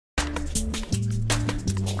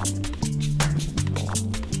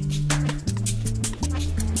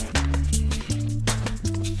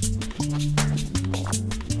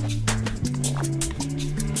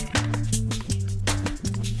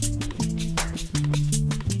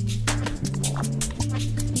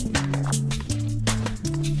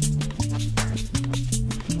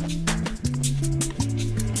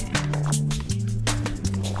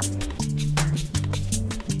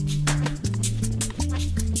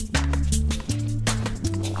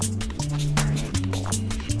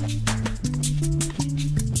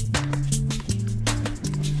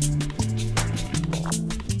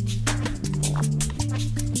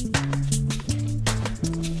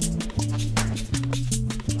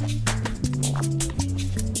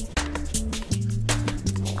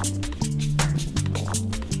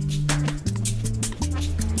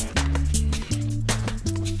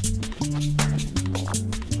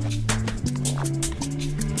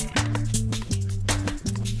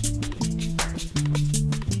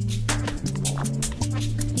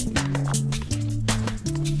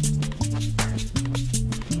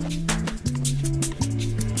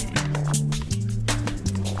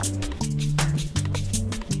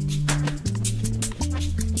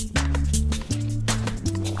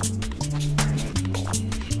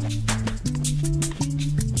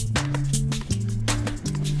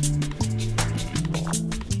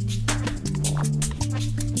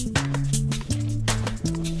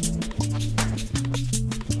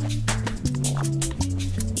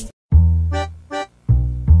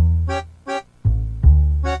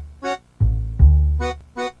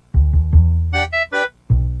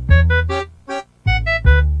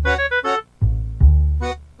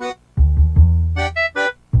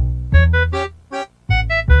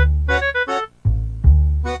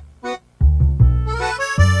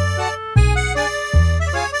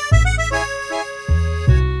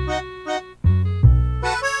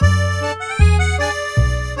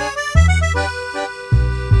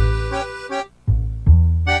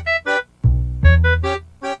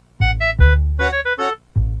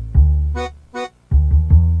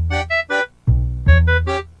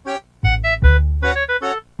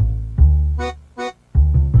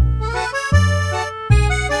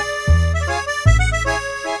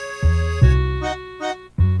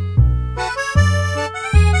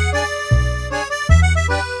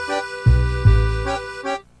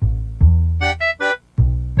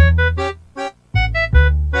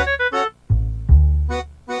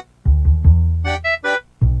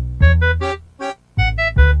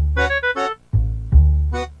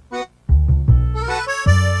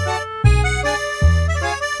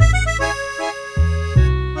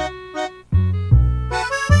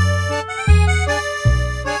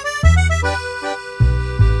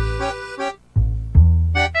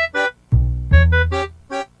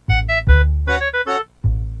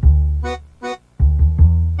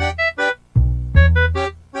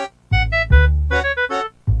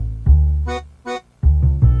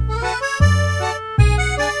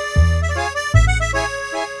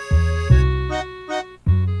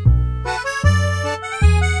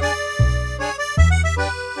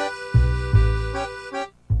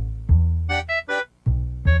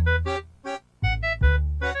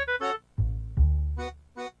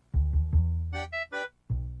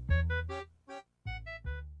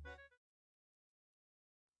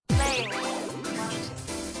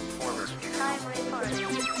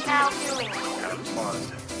How doing? Have fun.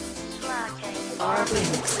 Slacking. Our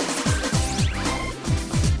remixes.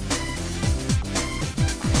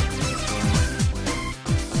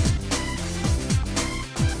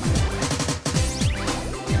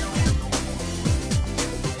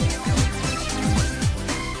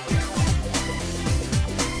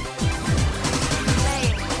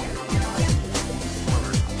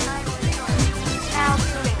 How doing? Slacking. Our remixes. How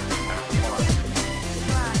doing?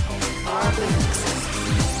 Slacking. Our remixes.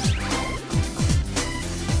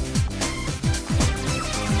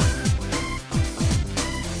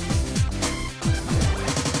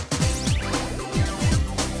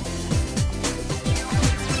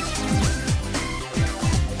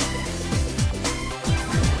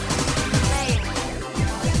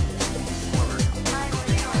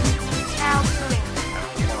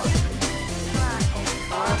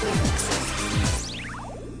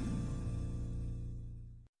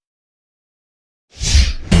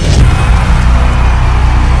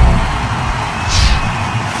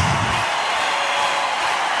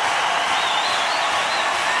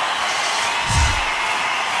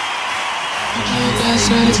 That's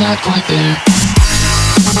right, it's not quite there.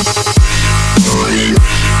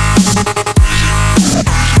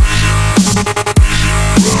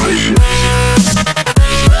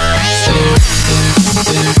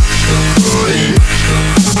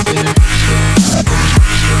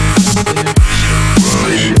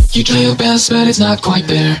 You try your best, but it's not quite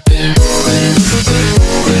there.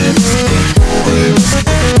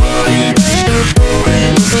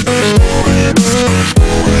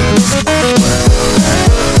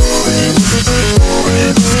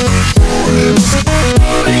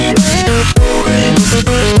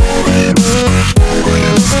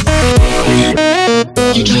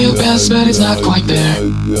 You try your best, but it's not quite there.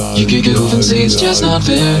 You could goof and say it's just not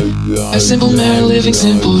fair. A simple man living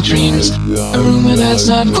simple dreams. A rumor that's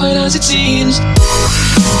not quite as it seems.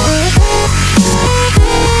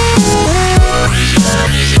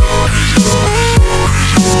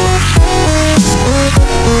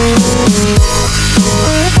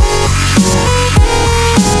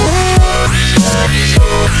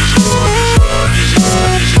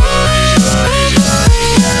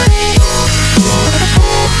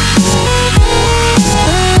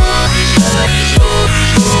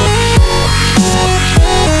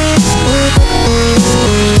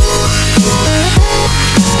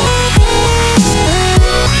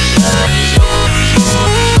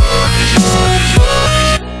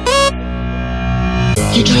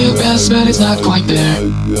 You try your best, but it's not quite there.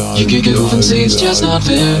 You could goof and say it's just not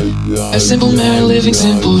fair. A simple man living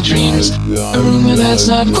simple dreams. A rumor that's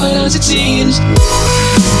not quite as it seems.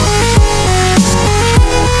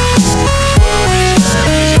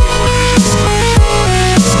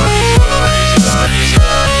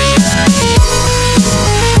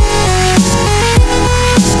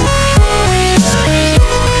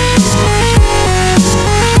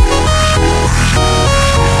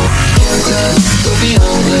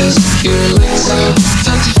 You're a elixir,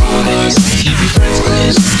 fancy photos. Keep your friends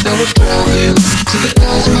close, that would drown you to the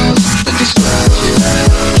cosmos that describe you.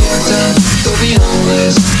 Can't tell, go beyond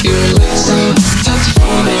this. You're a elixir, fancy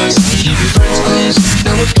photos. Keep your friends close,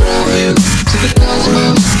 that would drown you to the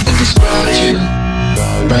cosmos that describe you.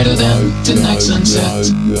 Brighter than tonight's sunset.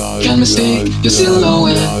 Can't mistake your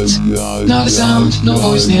silhouette. Not a sound, no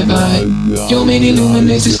voice nearby. Your main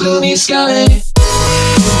illuminates this gloomy sky.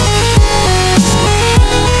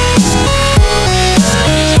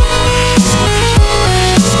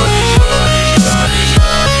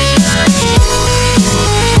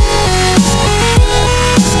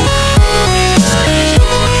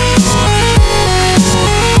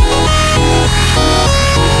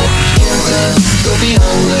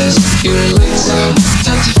 You're a elixir,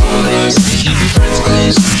 fancy photos. Keep your friends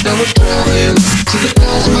close, that would drown you to the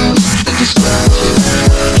cosmos that describe you.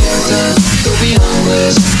 Can't tell, go beyond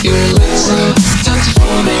this. You're a elixir, fancy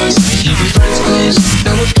photos. Keep your friends close,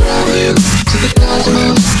 that would drown you to the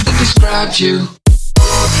cosmos that describe you.